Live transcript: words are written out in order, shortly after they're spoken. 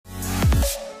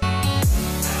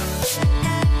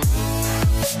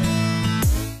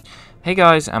Hey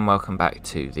guys, and welcome back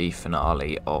to the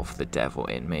finale of The Devil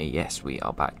in Me. Yes, we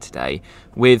are back today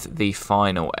with the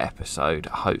final episode,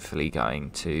 hopefully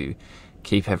going to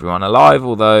keep everyone alive,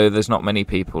 although there's not many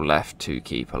people left to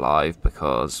keep alive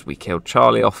because we killed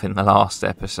Charlie off in the last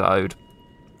episode.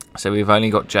 So we've only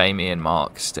got Jamie and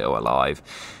Mark still alive.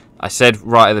 I said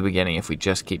right at the beginning, if we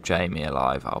just keep Jamie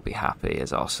alive, I'll be happy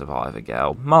as our survivor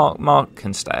girl. Mark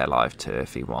can stay alive too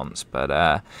if he wants,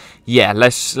 but yeah,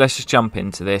 let's just jump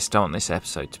into this. Don't want this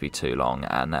episode to be too long,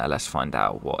 and let's find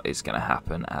out what is going to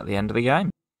happen at the end of the game.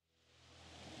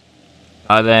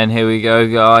 Right then, here we go,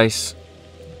 guys.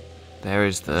 There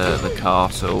is the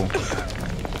castle,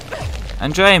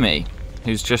 and Jamie,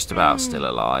 who's just about still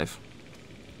alive.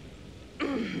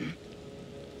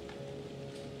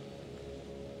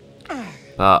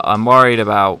 But I'm worried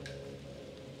about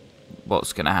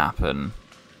what's going to happen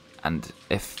and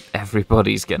if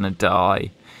everybody's going to die.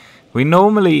 We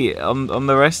normally, on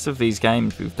the rest of these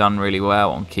games, we've done really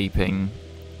well on keeping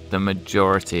the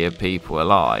majority of people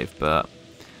alive, but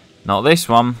not this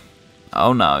one.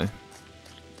 Oh no.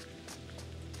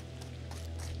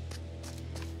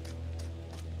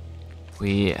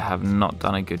 We have not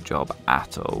done a good job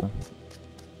at all.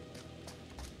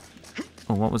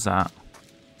 Oh, what was that?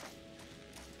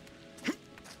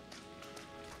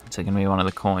 Is it going to be one of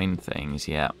the coin things?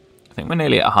 Yeah. I think we're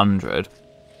nearly at 100.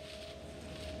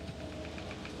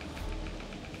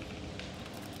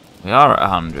 We are at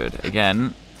 100.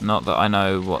 Again, not that I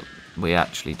know what we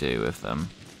actually do with them.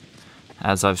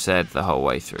 As I've said the whole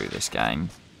way through this game.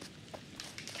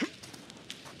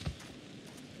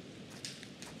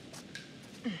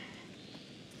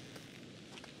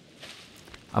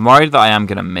 I'm worried that I am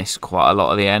going to miss quite a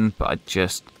lot of the end, but I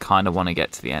just kind of want to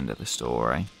get to the end of the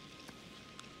story.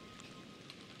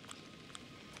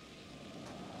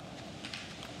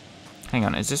 Hang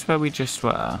on, is this where we just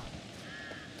were? Are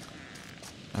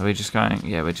we just going...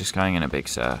 Yeah, we're just going in a big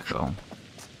circle.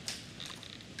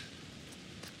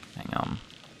 Hang on.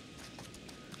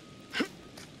 I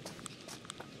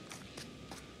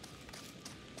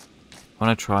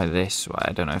want to try this way.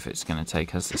 I don't know if it's going to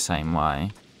take us the same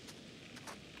way.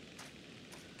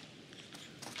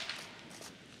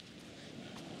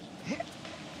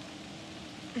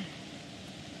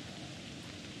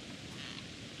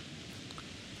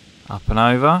 Up and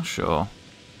over? Sure.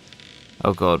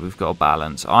 Oh god, we've got to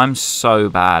balance. I'm so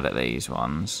bad at these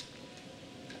ones.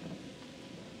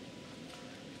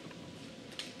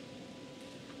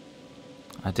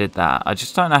 I did that. I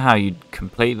just don't know how you'd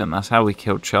complete them. That's how we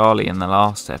killed Charlie in the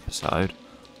last episode.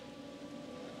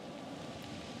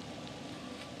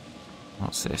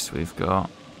 What's this we've got?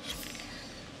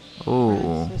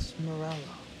 Ooh.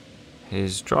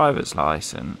 His driver's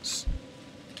license.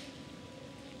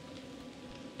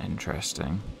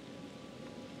 Interesting.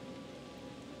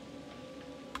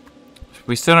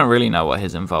 We still don't really know what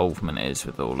his involvement is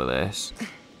with all of this.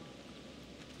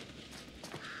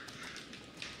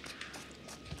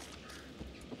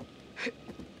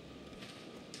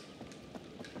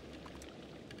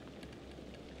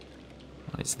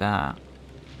 What is that?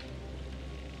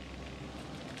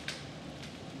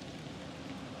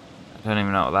 I don't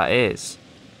even know what that is.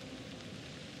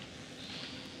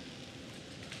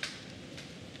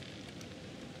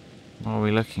 What are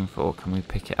we looking for? Can we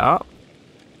pick it up?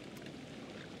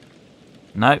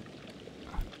 Nope.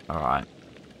 Alright.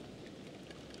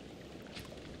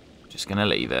 Just gonna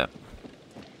leave it.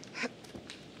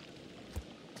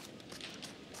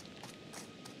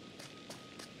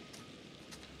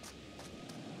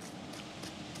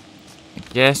 I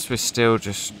guess we're still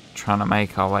just trying to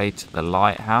make our way to the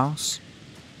lighthouse.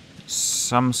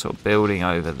 Some sort of building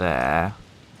over there.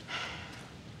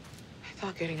 I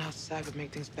thought getting outside would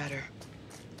make things better.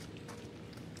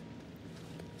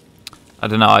 I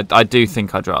don't know, I do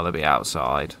think I'd rather be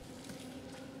outside.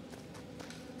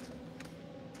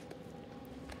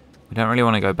 We don't really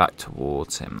want to go back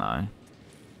towards him, though.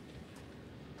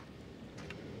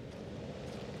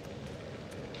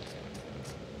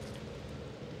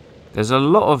 There's a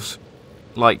lot of,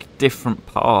 like, different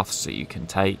paths that you can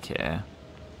take here.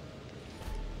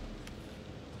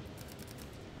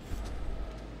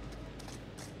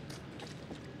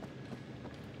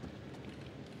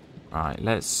 Right,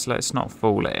 let's not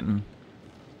fall in.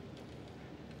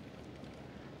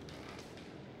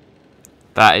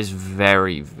 That is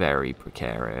very, very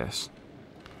precarious.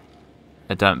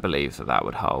 I don't believe that that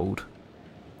would hold.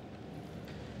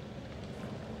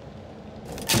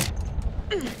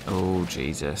 Oh,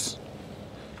 Jesus.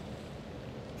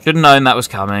 Should have known that was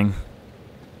coming.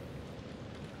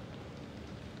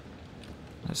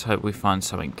 Let's hope we find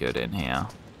something good in here.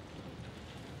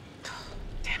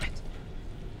 Damn it.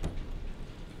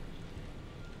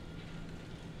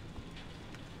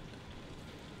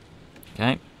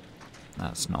 Okay,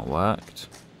 that's not worked.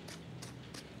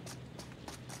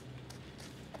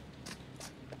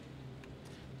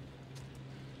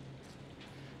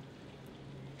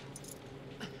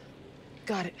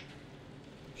 Got it.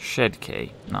 Shed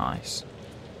key, nice.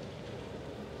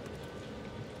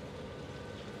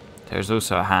 There's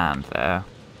also a hand there.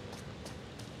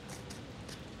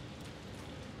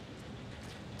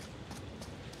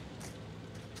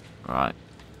 Right,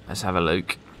 let's have a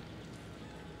look.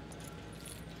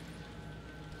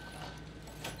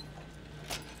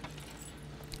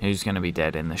 Who's going to be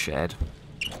dead in the shed?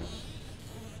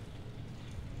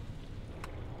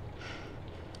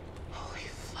 Holy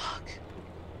fuck.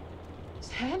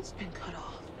 His hand's been cut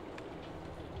off.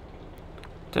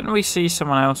 Didn't we see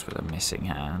someone else with a missing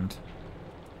hand?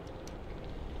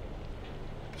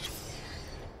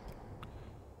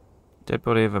 Dead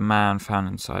body of a man found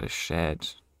inside a shed.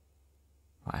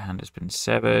 Right hand has been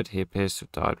severed. He appears to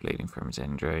have died bleeding from his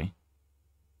injury.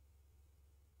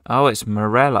 Oh, it's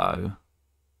Morello.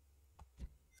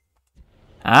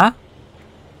 Huh?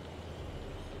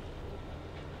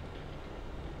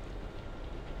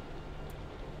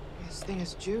 This thing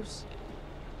is juice.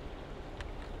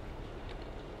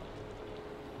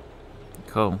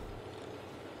 Cool.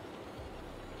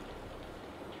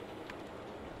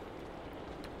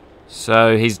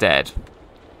 So he's dead.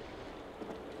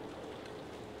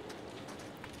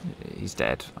 He's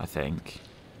dead, I think.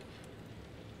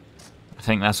 I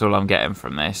think that's all I'm getting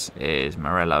from this, is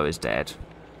Morello is dead.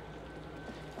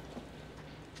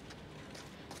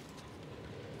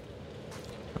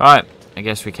 Right, I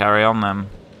guess we carry on then.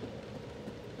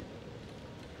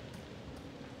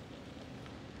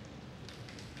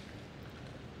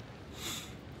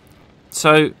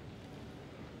 So,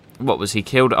 what, was he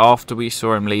killed after we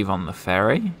saw him leave on the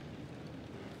ferry?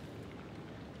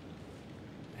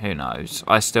 Who knows?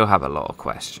 I still have a lot of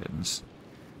questions.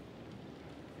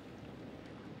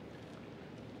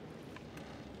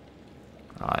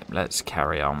 Right, let's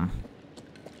carry on.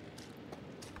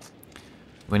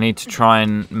 We need to try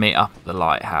and meet up at the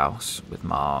lighthouse with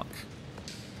Mark.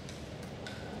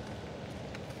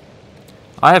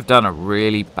 I have done a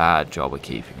really bad job of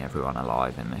keeping everyone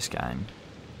alive in this game.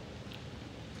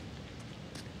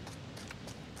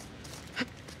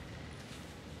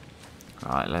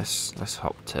 Right, let's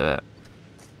hop to it.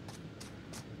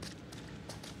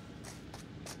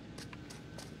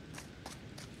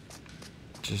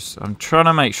 I'm trying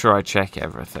to make sure I check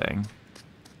everything.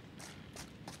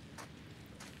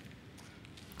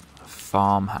 A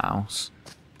farmhouse.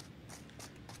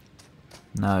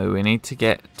 No, we need to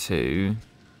get to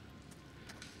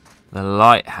the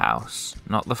lighthouse,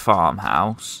 not the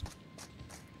farmhouse.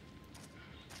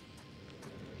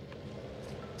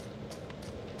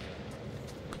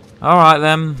 Alright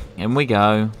then, in we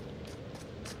go.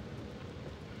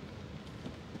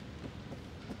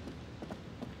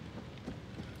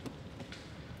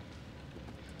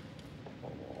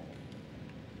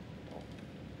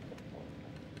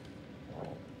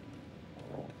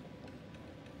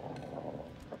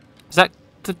 Is that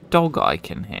the dog I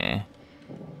can hear?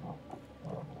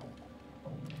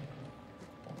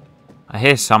 I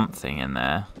hear something in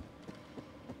there.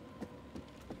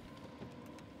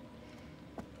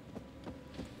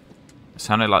 It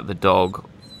sounded like the dog.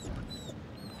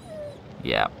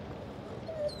 Yeah.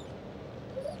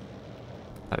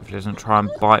 Hopefully it doesn't try and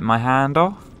bite my hand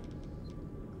off.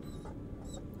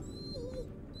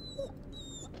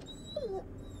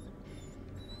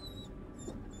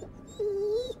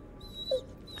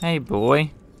 Hey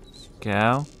boy.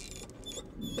 Girl.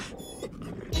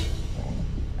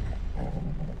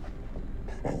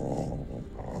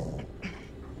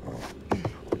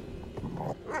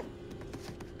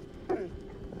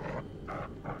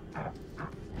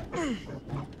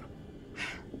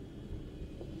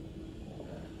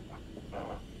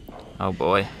 Oh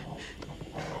boy.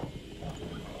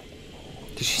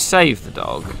 Did she save the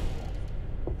dog?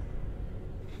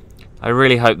 I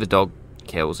really hope the dog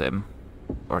kills him.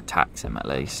 Or attacks him at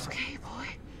least. Okay, boy.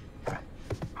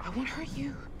 I won't hurt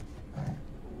you.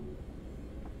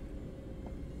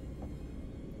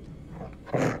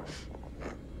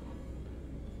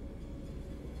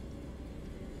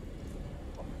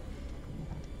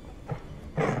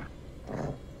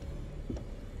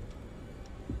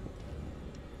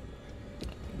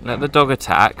 Let the dog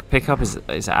attack. Pick up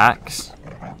his axe.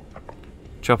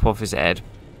 Chop off his head.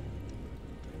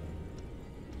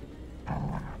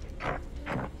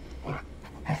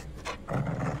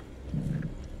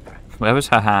 Where was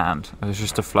her hand? It was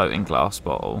just a floating glass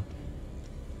bottle.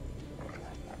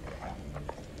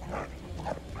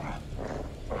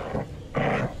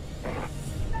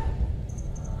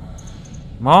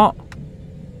 What?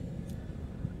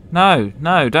 No,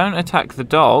 no, don't attack the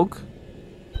dog.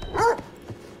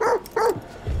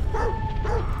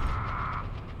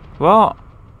 What?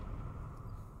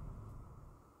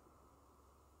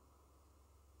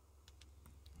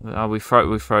 Oh, we've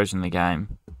frozen the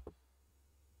game.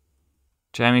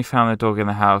 Jamie found the dog in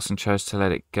the house and chose to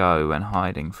let it go when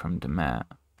hiding from Demet.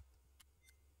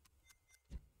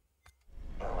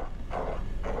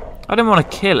 I didn't want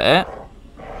to kill it.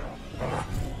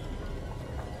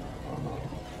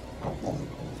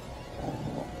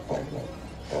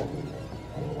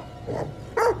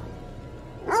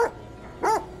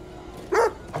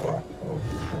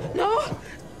 No.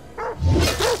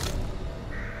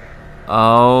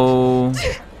 Oh.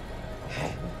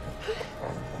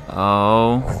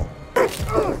 Oh.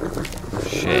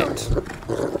 Shit.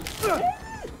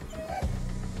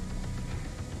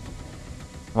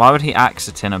 Why would he axe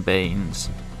a tin of beans?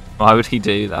 Why would he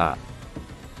do that?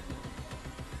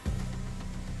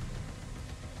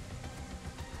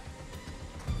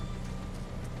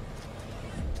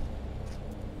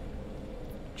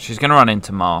 She's going to run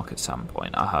into Mark at some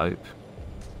point, I hope.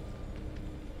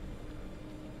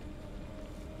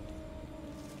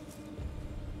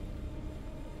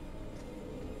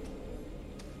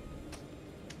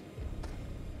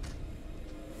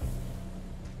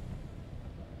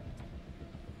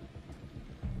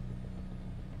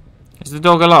 Is the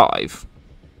dog alive?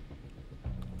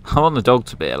 I want the dog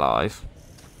to be alive.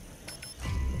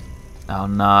 Oh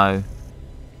no.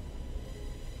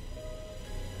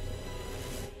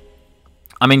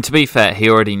 I mean, to be fair, he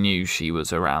already knew she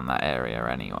was around that area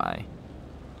anyway.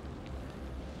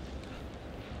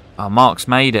 Oh, Mark's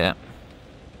made it.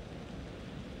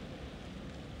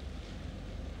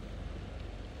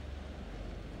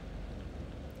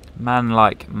 Man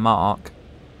like Mark.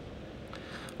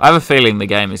 I have a feeling the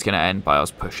game is going to end by us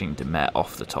pushing Demet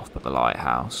off the top of the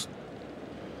lighthouse.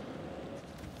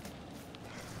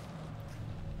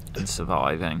 And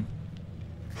surviving.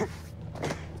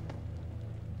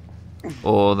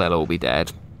 Or they'll all be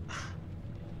dead.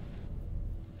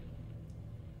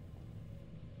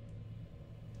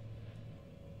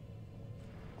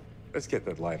 Let's get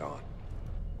that light on.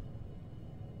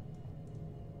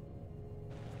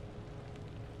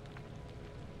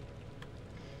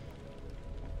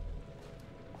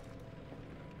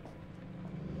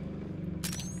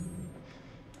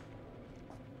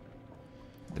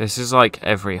 This is like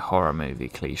every horror movie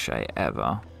cliche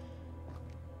ever.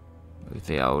 With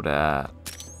the old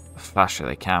flash of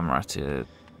the camera to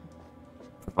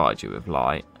provide you with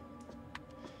light.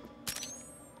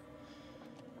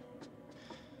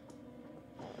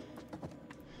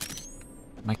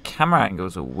 My camera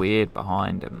angles are weird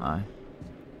behind him though.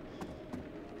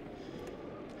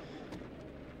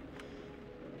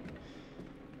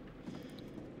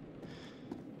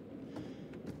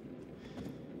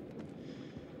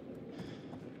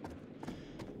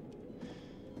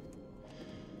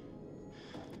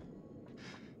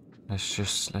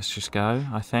 Let's just go,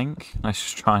 I think. Let's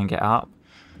just try and get up.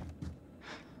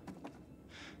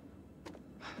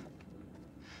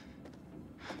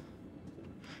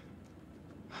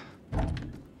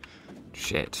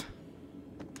 Shit.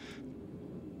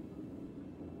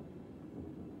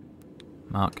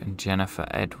 Mark and Jennifer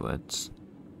Edwards.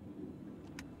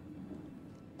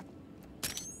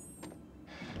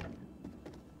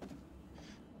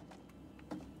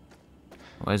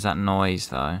 Where's that noise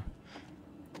though?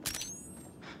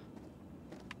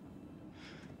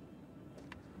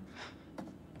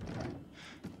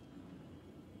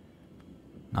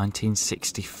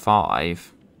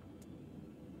 $1965.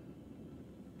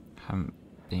 Haven't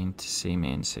been to see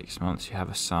me in 6 months. You have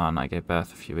a son. I gave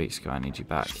birth a few weeks ago. I need you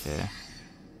back here.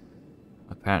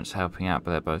 My parents are helping out,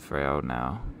 but they're both very old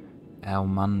now. El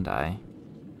Monday.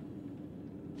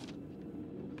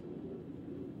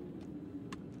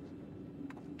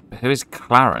 Who is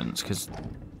Clarence? Because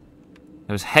there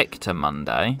was Hector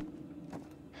Monday.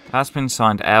 That's been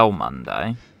signed El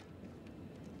Monday.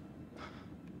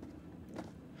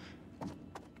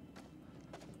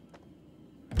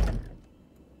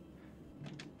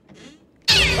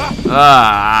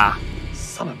 Ah!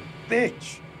 Son of a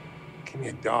bitch. Give me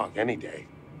a dog any day.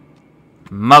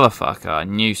 Motherfucker, I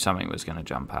knew something was going to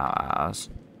jump out at us.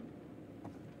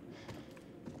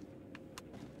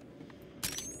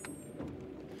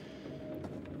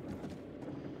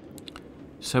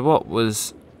 So what were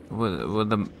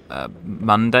the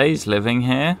Mondays living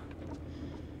here?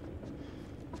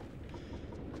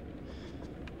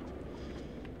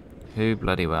 Who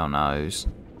bloody well knows?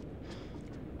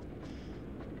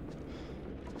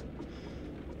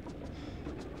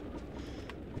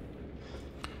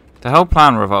 The whole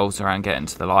plan revolves around getting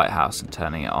to the lighthouse and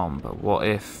turning it on, but what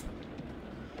if...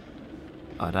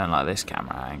 I don't like this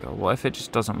camera angle. What if it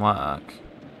just doesn't work?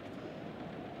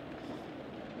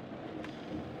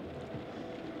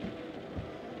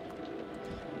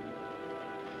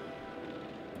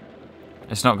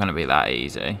 It's not going to be that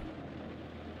easy.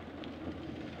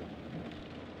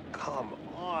 Come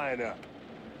on.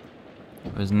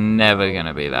 It was never going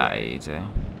to be that easy.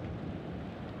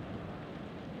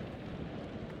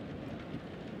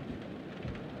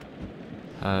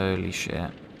 Holy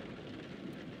shit.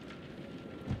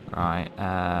 Right,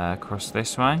 across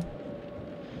this way.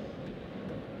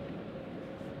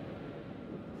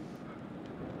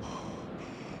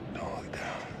 Don't look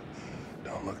down.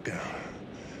 Don't look down.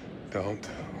 Don't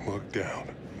look down.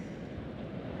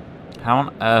 How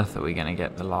on earth are we going to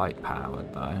get the light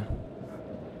powered, though?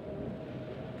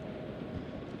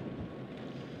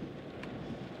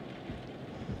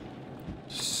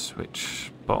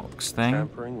 Switch box thing.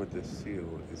 Tampering with the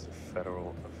seal is a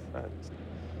federal offense.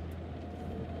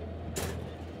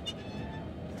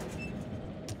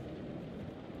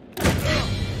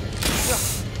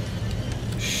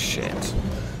 Shit.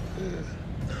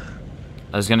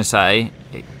 I was going to say,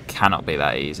 it cannot be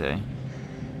that easy.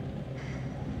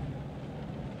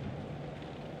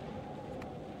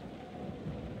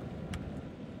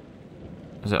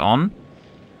 Is it on?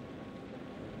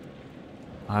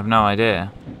 I have no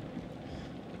idea.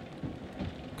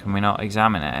 Can we not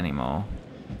examine it anymore?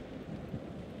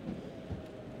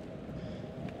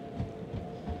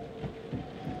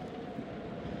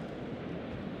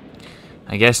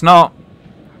 I guess not.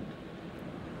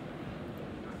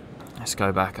 Let's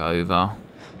go back over.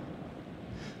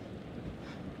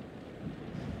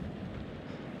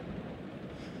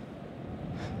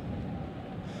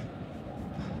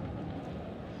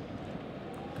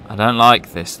 I don't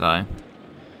like this though.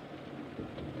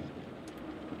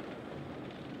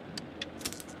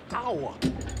 Ow!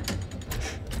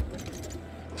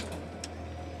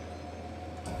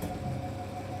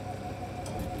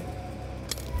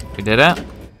 We did it.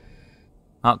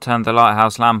 Not turned the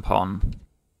lighthouse lamp on.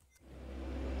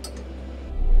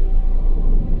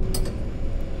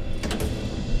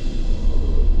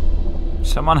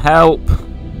 Someone help!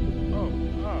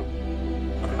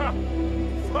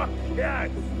 Fuck yes!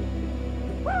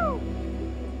 Woo!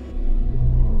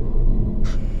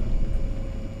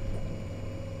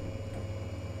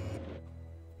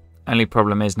 Only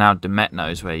problem is now Demet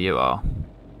knows where you are.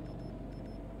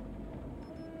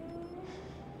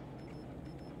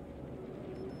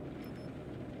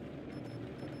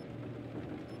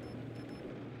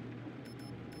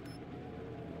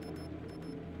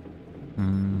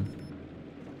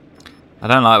 I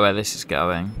don't like where this is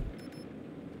going.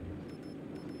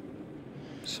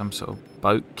 Some sort of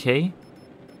boat key?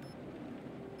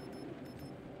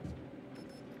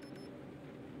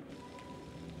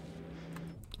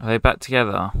 Are they back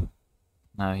together?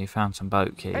 No, he found some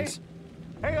boat keys.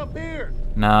 Hey, up here!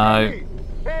 No. Hey!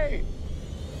 Hey!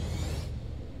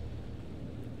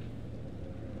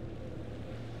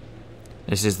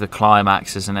 This is the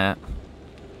climax, isn't it?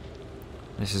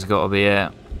 This has got to be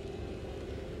it.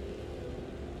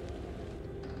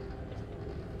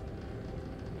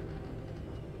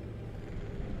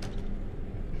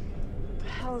 What the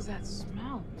hell is that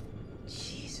smell?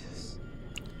 Jesus.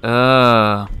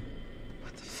 Ugh.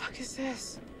 What the fuck is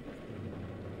this?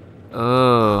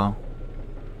 Ugh.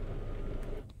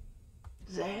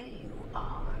 There you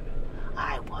are.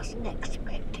 I wasn't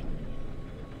expecting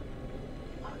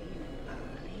you. Are you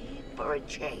early for a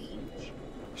change?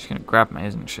 She's gonna grab me,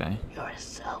 isn't she? You're a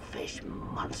selfish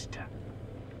monster.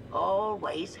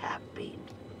 Always have been.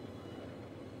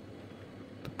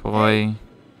 The boy.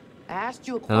 I asked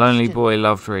you a The question. lonely boy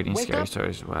loved reading Wake scary up.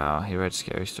 stories. Wow, he read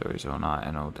scary stories all night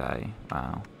and all day.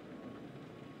 Wow.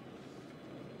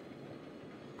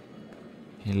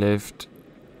 He lived...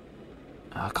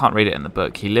 I can't read it in the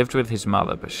book. He lived with his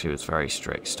mother, but she was very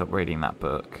strict. Stop reading that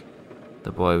book.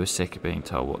 The boy was sick of being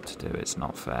told what to do. It's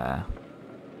not fair.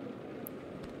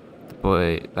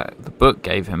 The book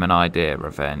gave him an idea,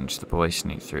 revenge. The boy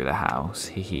sneaked through the house.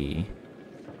 He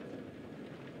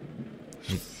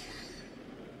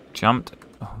jumped.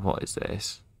 Oh, what is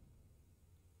this?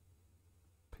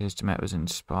 Piers Demet was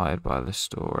inspired by the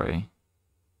story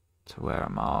to wear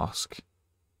a mask.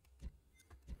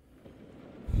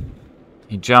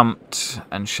 He jumped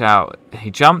and shouted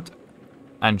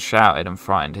and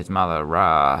frightened his mother.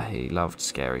 Rah, he loved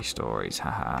scary stories.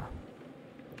 Haha.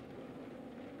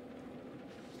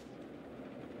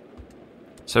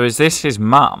 So is this his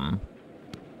mum?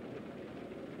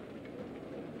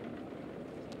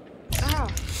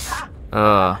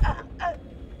 Ugh.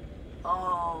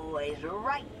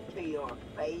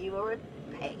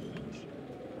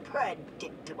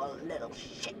 Predictable little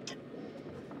shit.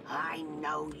 I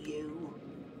know you.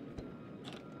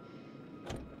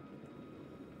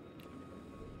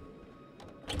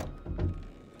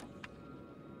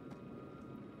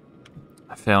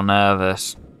 I feel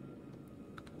nervous.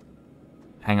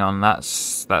 Hang on,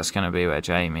 that's going to be where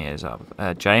Jamie is up.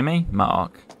 Jamie?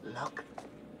 Mark? Look,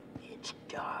 it's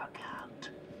dark out.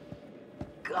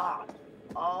 Gone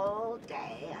all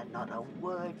day and not a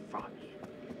word from you.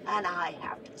 And I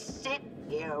have to sit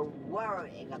here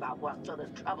worrying about what sort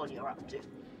of trouble you're up to.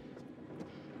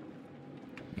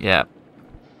 Yeah.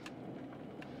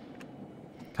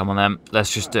 Come on then,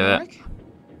 let's just do it.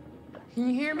 Can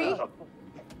you hear me?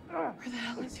 Where the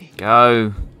hell is he?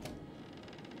 Go.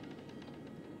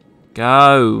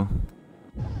 Go.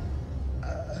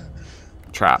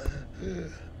 Trap.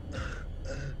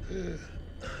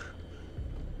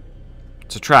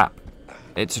 It's a trap.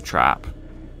 It's a trap.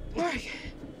 Mark.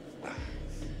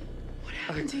 What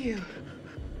happened to you?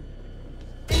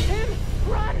 Tim,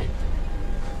 run!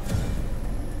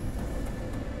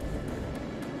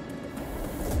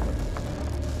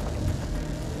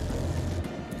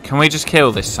 Can we just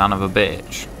kill this son of a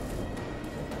bitch?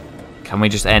 Can we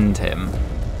just end him?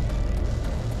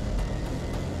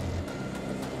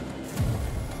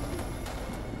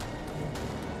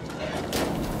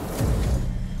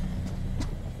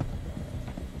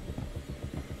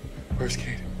 Where's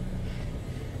Kate?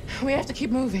 We have to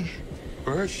keep moving.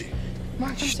 Where is she?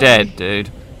 Mark, I'm She's sorry. dead,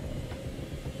 dude.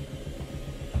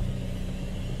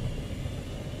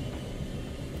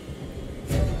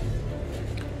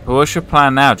 But what's your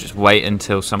plan now? Just wait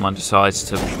until someone decides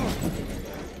to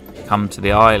come to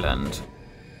the island.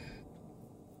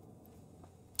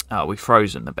 Oh, we've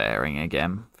frozen the bearing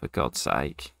again, for God's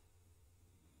sake.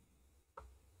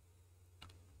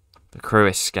 The crew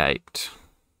escaped.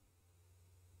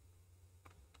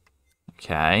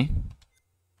 Okay.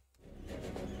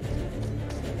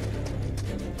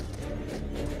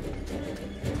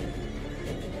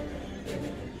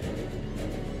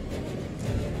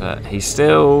 But he's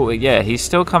still, yeah, he's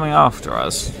still coming after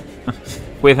us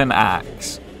with an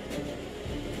axe.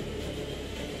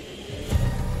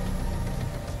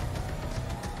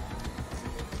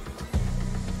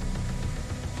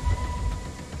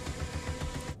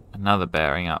 Another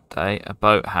bearing update, a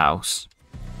boathouse.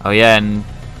 Oh yeah, and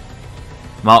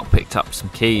Mark picked up some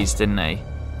keys, didn't he?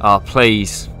 Oh,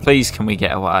 please, please can we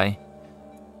get away?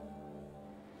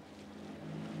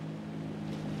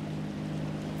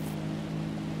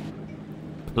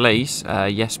 Police?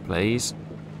 Yes, please.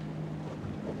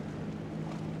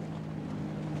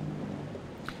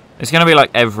 It's going to be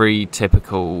like every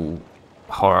typical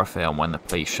horror film when the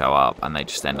police show up and they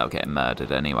just end up getting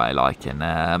murdered anyway, like in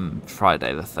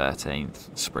Friday the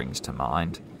 13th springs to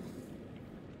mind.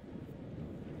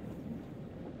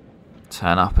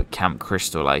 Turn up at Camp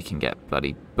Crystal Lake and get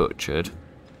bloody butchered.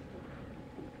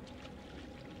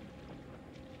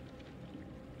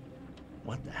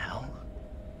 What the hell?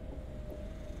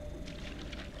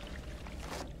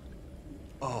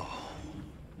 Oh.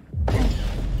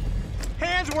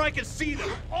 Hands where I can see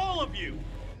them, all of you.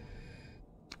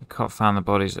 The cop found the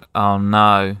bodies. Oh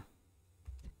no.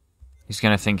 He's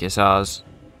gonna think it's us.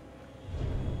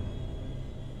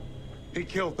 He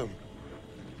killed them.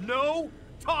 No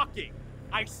talking.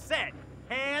 I said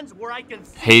hands where I can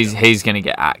see them. He's gonna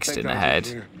get axed Thank in the God you're head.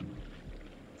 here.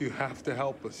 You have to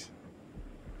help us.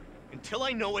 Until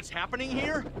I know what's happening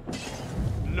here,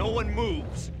 no one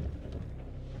moves.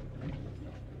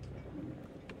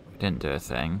 Didn't do a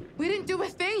thing. We didn't do a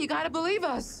thing. You gotta believe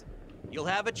us. You'll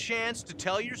have a chance to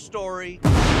tell your story.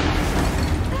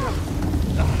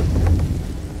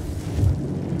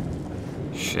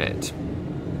 Shit.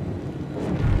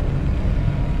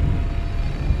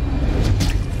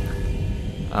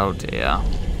 Oh dear.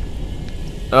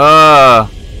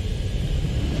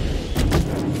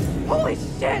 Holy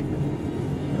shit!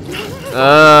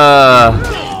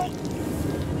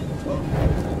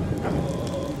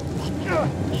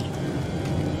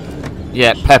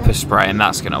 Yeah, pepper spray, and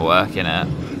that's gonna work, innit?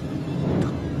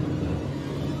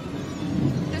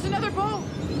 There's another boat.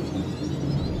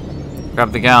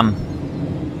 Grab the gun.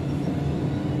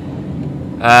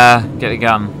 Get the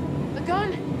gun. The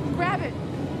gun. Grab it.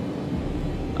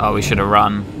 Oh, we should have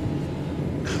run.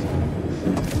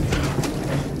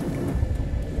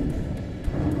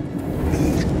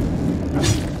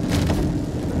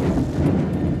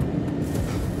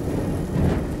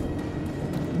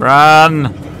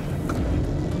 Run!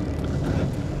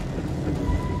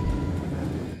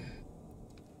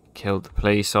 Killed the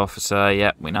police officer.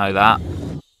 Yep, we know that.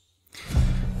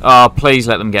 Oh, please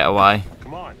let them get away.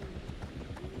 Come on.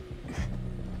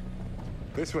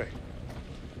 This way.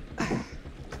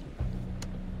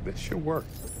 This should work.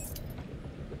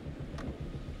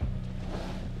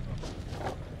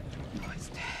 Oh, it's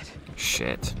dead.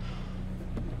 Shit.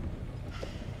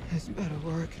 This better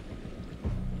work.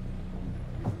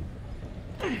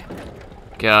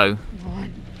 Go. Come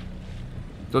on.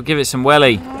 Go give it some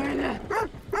welly.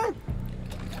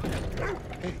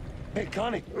 Hey,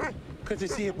 Connie. Good to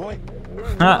see you, boy.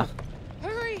 Huh.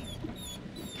 Hurry!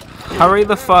 Hurry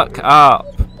the fuck up.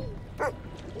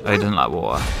 Oh, he doesn't like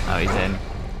water. Oh, he's in.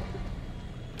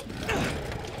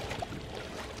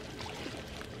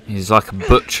 He's like a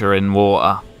butcher in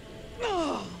water.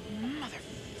 Oh,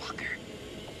 motherfucker.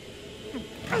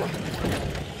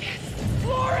 Yes,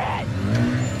 floor it!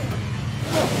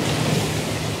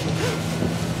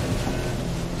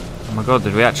 Oh my god,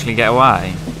 did we actually get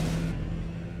away?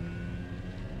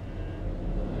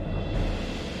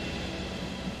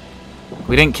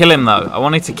 We didn't kill him though. I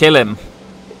wanted to kill him.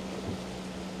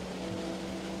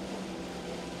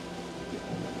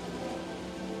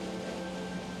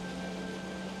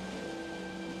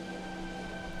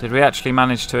 Did we actually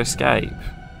manage to escape?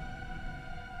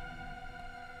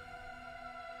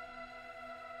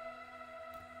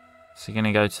 Is he going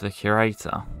to go to the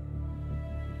curator?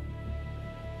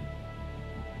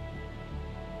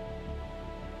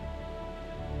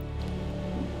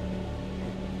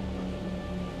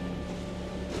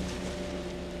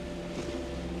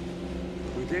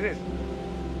 We did it.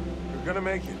 We're gonna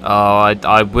make it. Oh,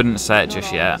 I wouldn't say it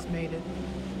just Not all yet. of us made it.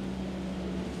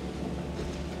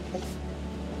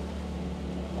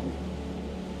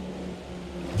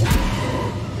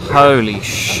 Holy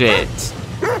shit.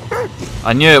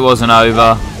 I knew it wasn't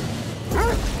over.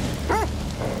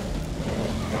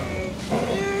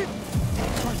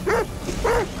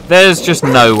 There's just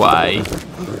no way.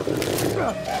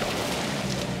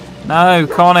 No,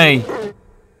 Connie.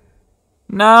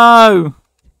 No.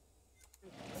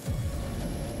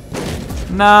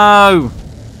 No.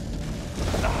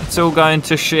 It's all going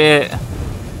to shit.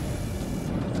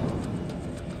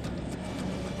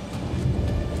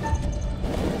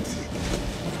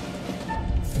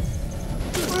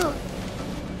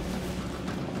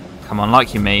 Come on,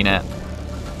 like you mean it.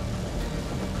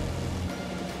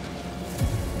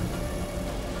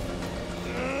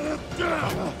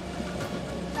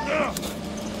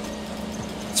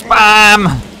 Spam!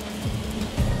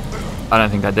 I don't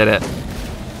think I did it.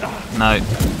 No.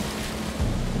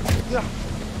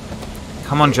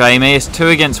 Come on, Jamie. It's 2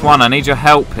 against 1. I need your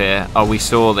help here. Oh, we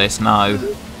saw this. No.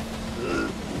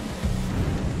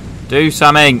 Do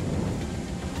something.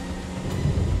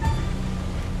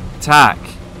 Attack.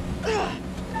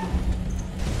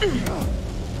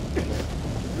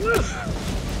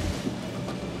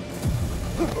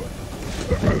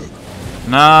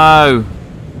 No.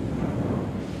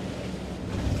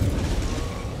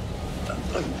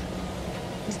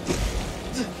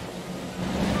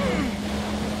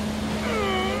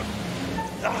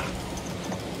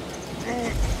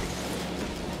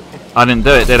 I didn't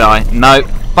do it, did I? No.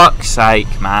 Fuck's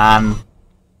sake, man.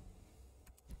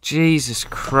 Jesus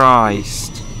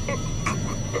Christ.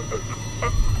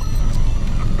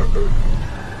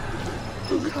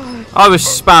 I was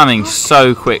spamming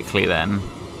so quickly then.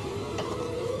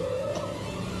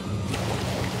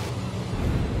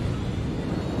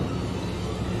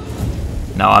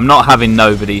 No, I'm not having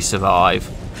nobody survive.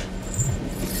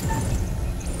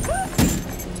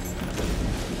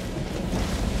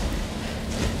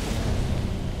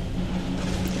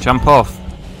 Jump off.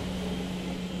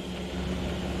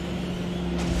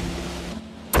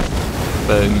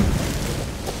 Boom.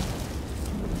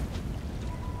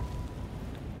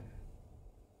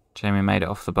 Jamie made it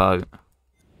off the boat.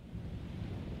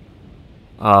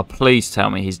 Oh, please tell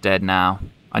me he's dead now.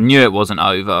 I knew it wasn't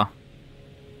over.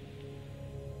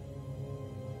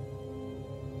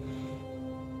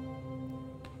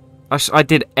 I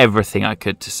did everything I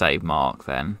could to save Mark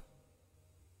then.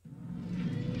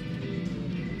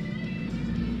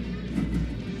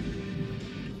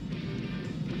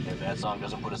 If that song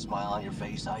doesn't put a smile on your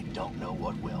face, I don't know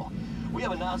what will. We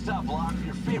have a non-stop block for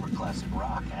your favorite classic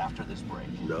rock after this break.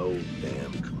 No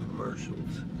damn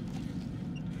commercials.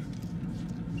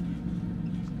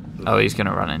 Oh, he's going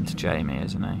to run into Jamie,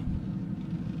 isn't he?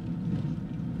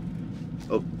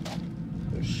 Oh,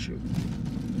 shoot.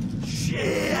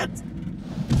 Shit!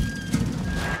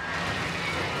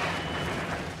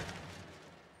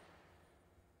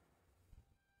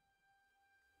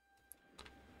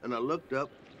 And I looked up,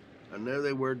 and there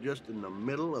they were just in the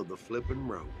middle of the flipping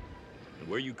road. And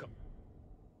where you come?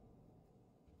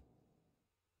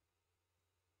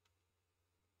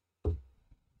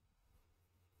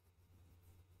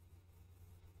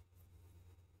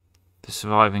 the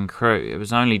surviving crew. It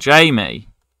was only Jamie.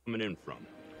 Coming in from?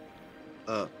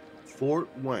 Fort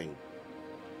Wayne.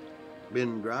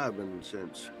 Been driving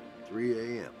since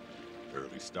 3 a.m.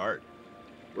 Early start.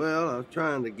 Well, I was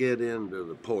trying to get into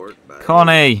the port by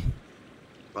Connie!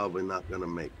 Probably not gonna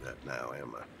make that now,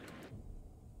 am I?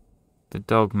 The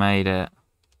dog made it.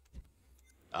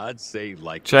 I'd say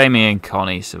like... Jamie and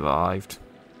Connie survived.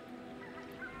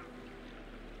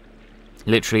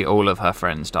 Literally all of her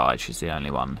friends died. She's the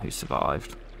only one who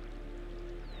survived.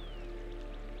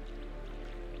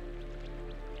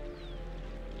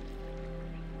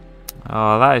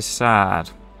 Oh, that is sad.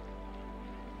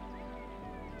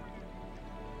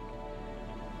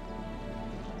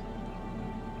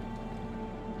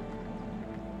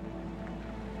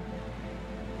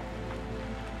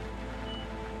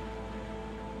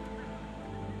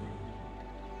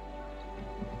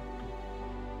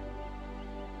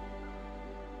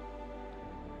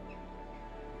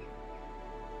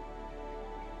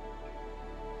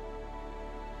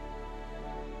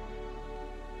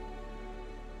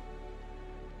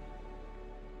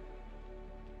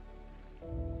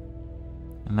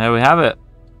 And there we have it,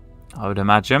 I would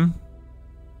imagine.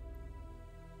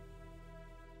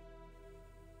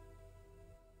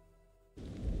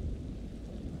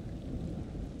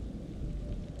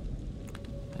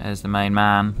 There's the main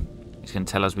man. He's going to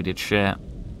tell us we did shit.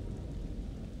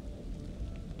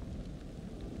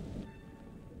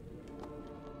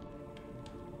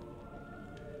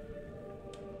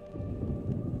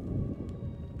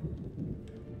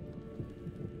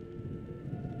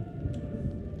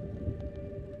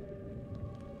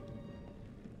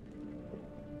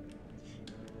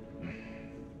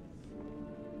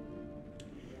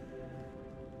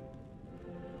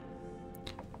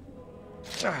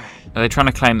 Are they trying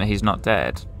to claim that he's not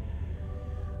dead?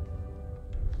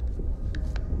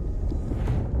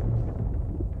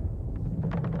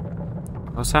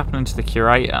 What's happening to the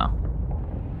curator?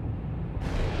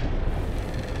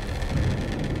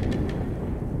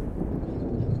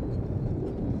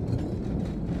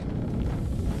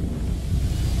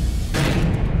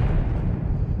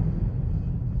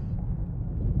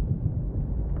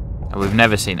 We've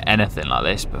never seen anything like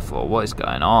this before. What is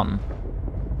going on?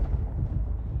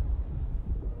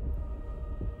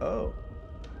 Oh,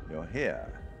 you're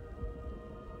here.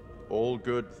 All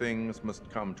good things must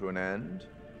come to an end,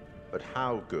 but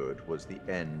how good was the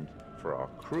end for our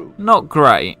crew? Not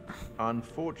great.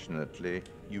 Unfortunately,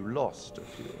 you lost a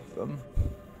few of them.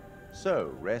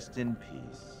 So, rest in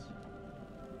peace.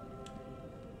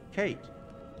 Kate.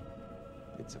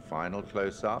 It's a final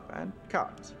close-up and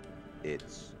cut.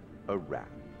 It's a wrap.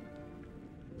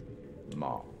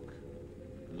 Mark.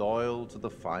 Loyal to the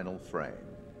final frame.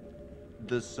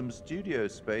 There's some studio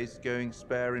space going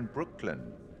spare in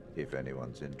Brooklyn, if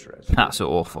anyone's interested. That's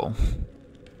awful.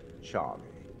 Charlie,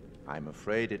 I'm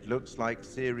afraid it looks like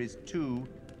Series 2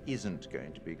 isn't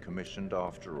going to be commissioned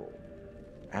after all.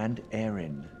 And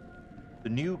Erin. The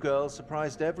new girl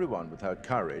surprised everyone with her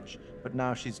courage, but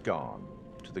now she's gone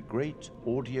to the great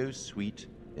audio suite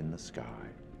in the sky.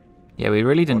 Yeah, we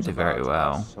really didn't What do very about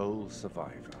well. our sole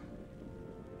survivor?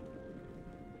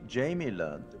 Jamie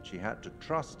learned that she had to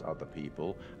trust other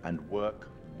people and work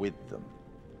with them.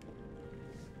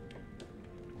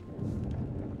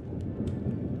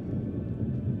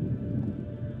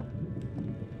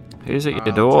 Who's at your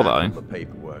I'll door, tackle though? the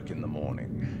paperwork in the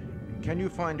morning. Can you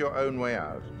find your own way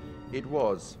out? It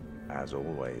was, as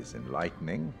always,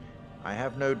 enlightening. I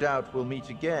have no doubt we'll meet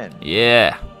again.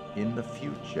 Yeah. In the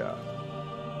future.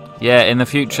 Yeah, in the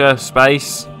future,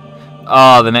 space.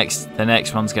 Oh, the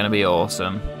next one's going to be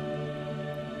awesome.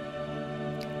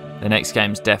 The next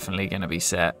game's definitely going to be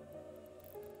set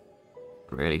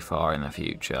really far in the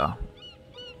future.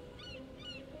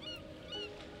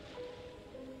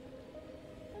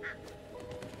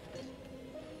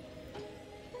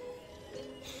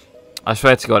 I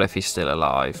swear to God if he's still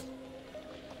alive.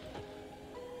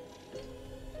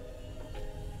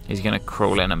 He's going to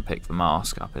crawl in and pick the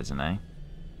mask up, isn't he?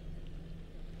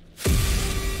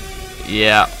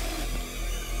 Yeah.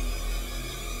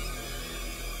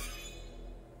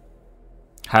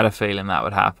 Had a feeling that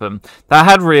would happen. That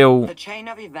had real The chain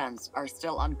of events are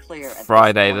still unclear at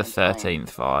Friday the this point in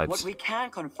 13th time. vibes. What we can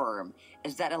confirm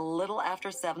is that a little after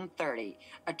 7:30,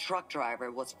 a truck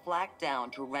driver was flagged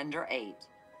down to render aid.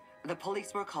 The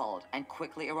police were called and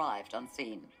quickly arrived on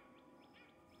scene.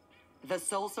 The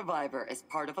sole survivor is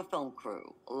part of a film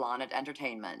crew, Lonnet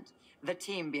Entertainment, the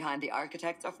team behind the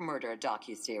Architects of Murder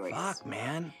docuseries. Fuck,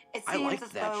 man. It I seems like as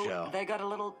that though show. they got a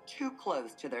little too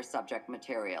close to their subject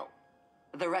material.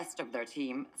 The rest of their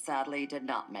team sadly did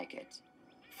not make it.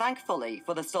 Thankfully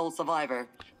for the sole survivor,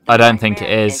 I don't think it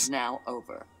nightmare is. now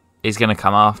over. He's gonna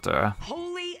come after her.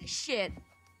 Holy shit.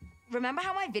 Remember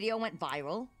how my video went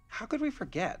viral? How could we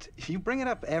forget? You bring it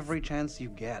up every chance you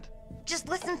get. Just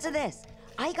listen to this.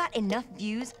 I got enough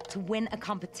views to win a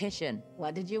competition.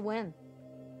 What did you win?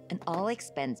 An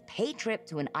all-expense paid trip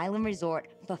to an island resort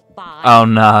for 5. Oh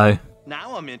no.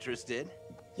 Now I'm interested.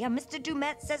 Yeah, Mr.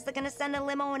 Dumet says they're gonna send a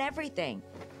limo and everything.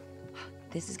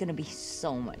 This is gonna be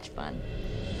so much fun.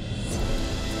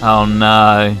 Oh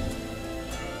no.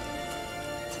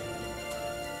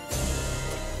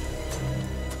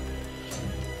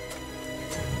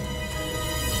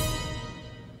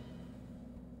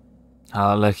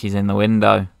 Oh look, he's in the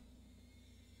window.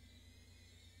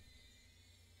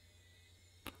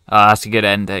 Oh, that's a good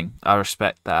ending. I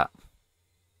respect that.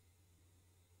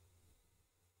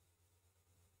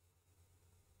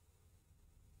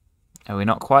 Are we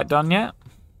not quite done yet?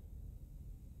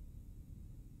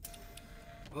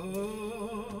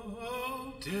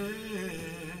 Oh,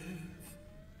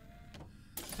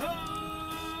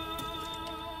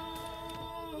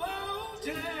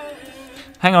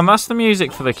 Hang on, that's the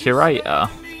music for the curator,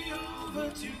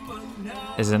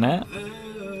 isn't it?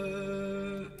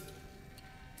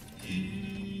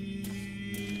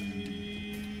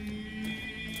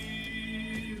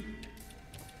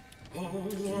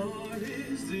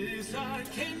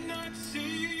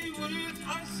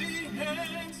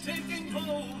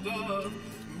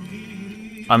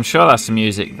 I'm sure that's the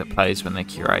music that plays when the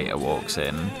curator walks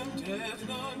in.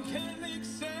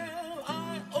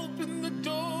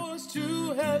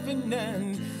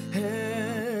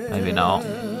 Maybe not.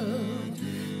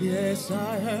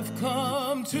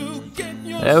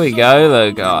 There we go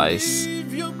though, guys.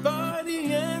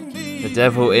 The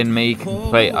Devil in Me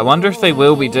complete. I wonder if they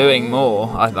will be doing more.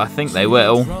 I think they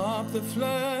will.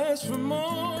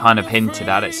 Kind of hinted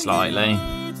at it slightly.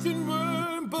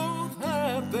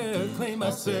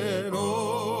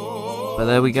 But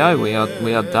there we go. We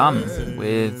are done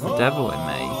with The Devil in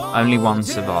Me. Only one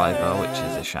survivor, which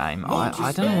is a shame.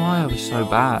 I don't know why I was so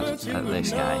bad at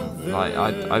this game. Like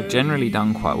I've generally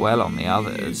done quite well on the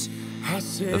others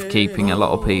of keeping a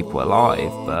lot of people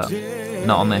alive, but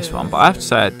not on this one. But I have to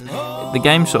say, the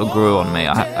game sort of grew on me.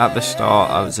 At the start,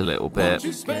 I was a little bit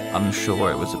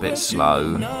unsure. It was a bit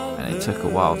slow, and it took a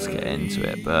while to get into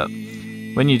it. But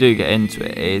when you do get into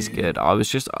it, it is good. I was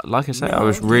just, like I say, I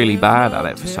was really bad at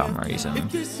it for some reason.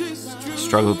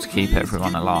 Struggled to keep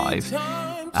everyone alive.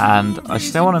 And I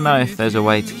still want to know if there's a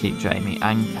way to keep Jamie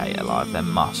and Kate alive. There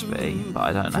must be, but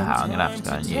I don't know how. I'm going to have to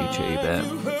go on YouTube it.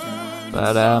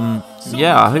 But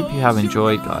yeah, I hope you have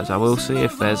enjoyed, guys. I will see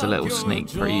if there's a little sneak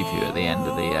preview at the end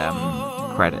of the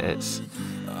credits.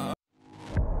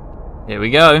 Here we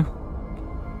go.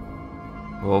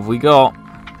 What have we got?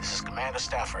 This is Commander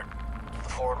Stafford, the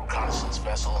forward reconnaissance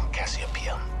vessel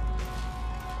Cassiopeia.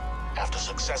 After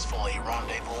successfully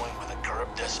rendezvousing with a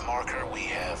Charybdis marker, we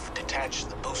have detached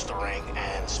the booster ring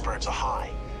and spurts are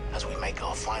high as we make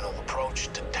our final approach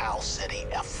to Tau Ceti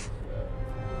F.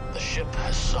 The ship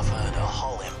has suffered a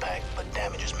hull impact, but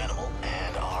damage is minimal,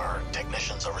 and our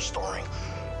technicians are restoring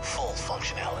full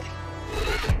functionality.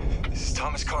 This is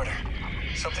Thomas Carter.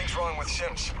 Something's wrong with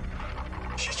Sims.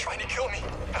 She's trying to kill me.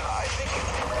 I think...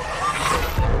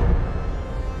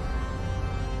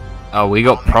 Oh, we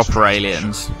got proper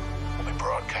aliens. We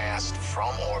broadcast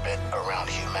from orbit around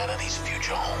humanity's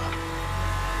future home.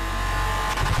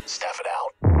 Staff it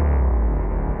out.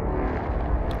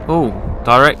 Oh,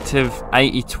 Directive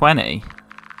 8020.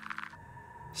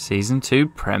 Season 2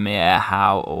 premiere.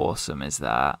 How awesome is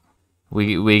that?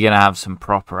 We're going to have some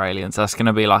proper aliens. That's going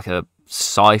to be like a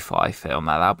sci-fi film.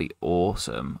 That'll be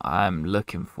awesome. I'm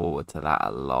looking forward to that a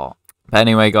lot. But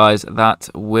anyway, guys, that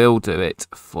will do it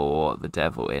for The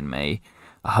Devil in Me.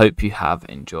 I hope you have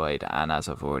enjoyed, and as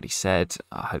I've already said,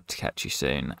 I hope to catch you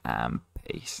soon, and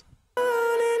peace.